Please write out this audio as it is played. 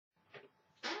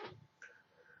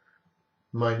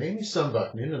My name is Sam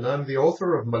Vaknin, and I'm the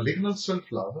author of Malignant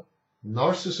Self-Love,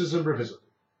 Narcissism Revisited.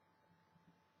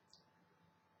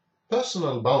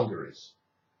 Personal boundaries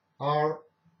are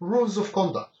rules of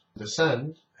conduct,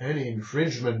 and any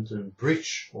infringement and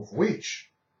breach of which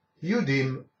you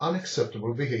deem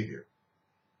unacceptable behavior.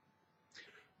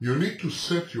 You need to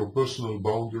set your personal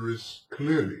boundaries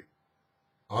clearly,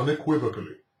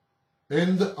 unequivocally,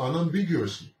 and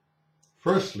unambiguously.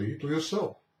 Firstly, to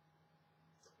yourself.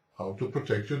 How to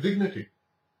protect your dignity,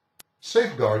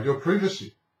 safeguard your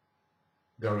privacy,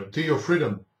 guarantee your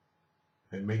freedom,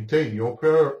 and maintain your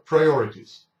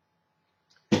priorities.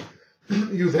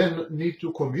 You then need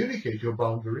to communicate your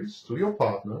boundaries to your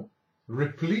partner,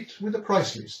 replete with a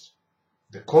price list,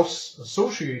 the costs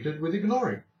associated with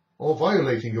ignoring or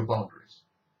violating your boundaries.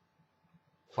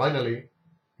 Finally,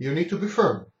 you need to be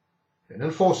firm and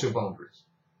enforce your boundaries.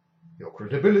 Your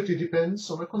credibility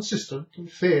depends on a consistent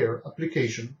and fair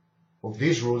application of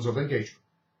these rules of engagement.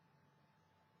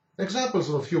 Examples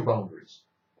of a few boundaries.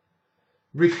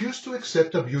 Refuse to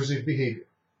accept abusive behavior.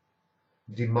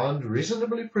 Demand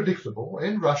reasonably predictable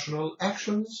and rational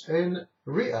actions and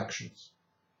reactions.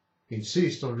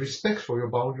 Insist on respect for your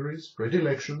boundaries,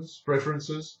 predilections,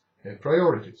 preferences, and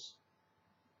priorities.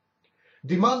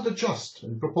 Demand a just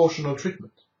and proportional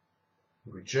treatment.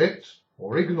 Reject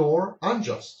or ignore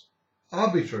unjust,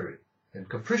 arbitrary, and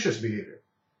capricious behavior.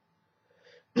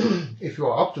 If you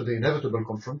are up to the inevitable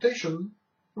confrontation,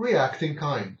 react in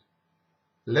kind.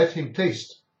 Let him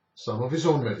taste some of his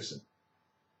own medicine.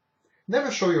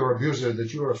 Never show your abuser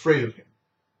that you are afraid of him.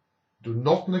 Do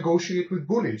not negotiate with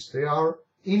bullies. They are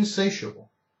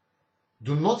insatiable.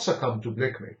 Do not succumb to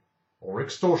blackmail or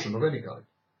extortion of any kind,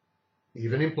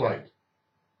 even implied.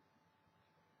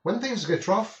 When things get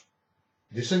rough,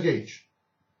 disengage.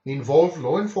 Involve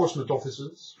law enforcement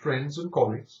officers, friends and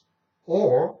colleagues,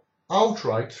 or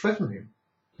outright threaten him,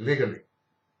 legally.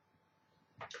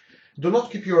 Do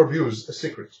not keep your abuse a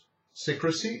secret.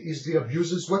 Secrecy is the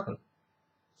abuser's weapon.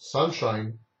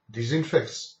 Sunshine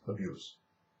disinfects abuse.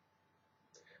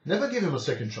 Never give him a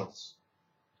second chance.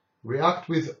 React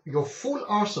with your full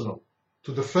arsenal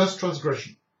to the first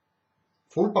transgression.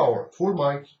 Full power, full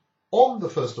might, on the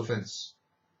first offense.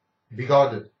 Be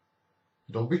guarded.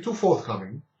 Don't be too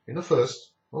forthcoming in a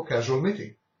first or casual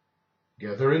meeting.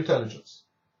 Gather intelligence.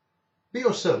 Be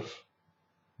yourself.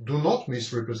 Do not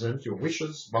misrepresent your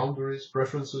wishes, boundaries,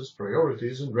 preferences,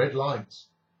 priorities, and red lines.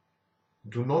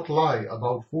 Do not lie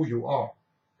about who you are,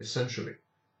 essentially.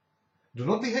 Do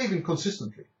not behave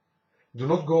inconsistently. Do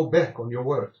not go back on your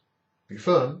word. Be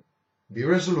firm, be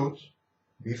resolute,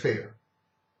 be fair.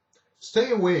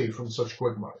 Stay away from such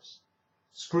quagmires.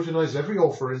 Scrutinize every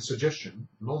offer and suggestion,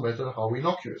 no matter how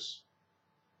innocuous.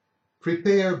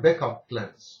 Prepare backup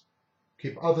plans.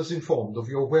 Keep others informed of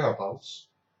your whereabouts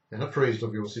and appraised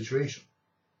of your situation.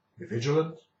 Be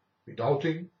vigilant, be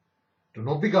doubting, do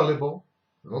not be gullible,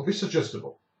 do not be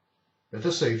suggestible.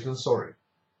 Better safe than sorry.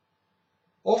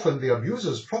 Often the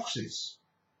abuser's proxies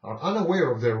are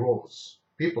unaware of their roles,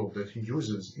 people that he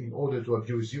uses in order to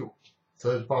abuse you,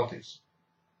 third parties.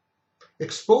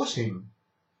 Expose him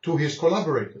to his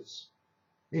collaborators.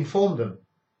 Inform them.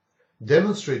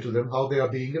 Demonstrate to them how they are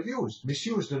being abused,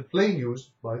 misused, and plain used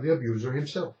by the abuser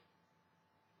himself.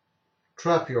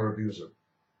 Trap your abuser.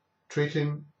 Treat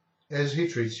him as he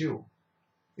treats you.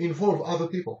 Involve other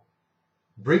people.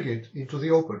 Bring it into the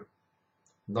open.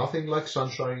 Nothing like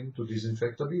sunshine to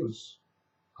disinfect abuse.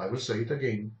 I will say it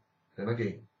again and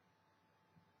again.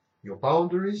 Your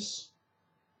boundaries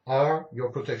are your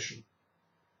protection.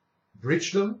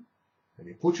 Breach them, and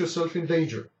you put yourself in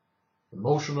danger.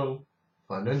 Emotional,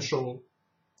 financial,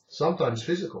 sometimes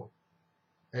physical,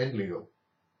 and legal.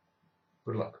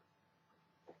 Good luck.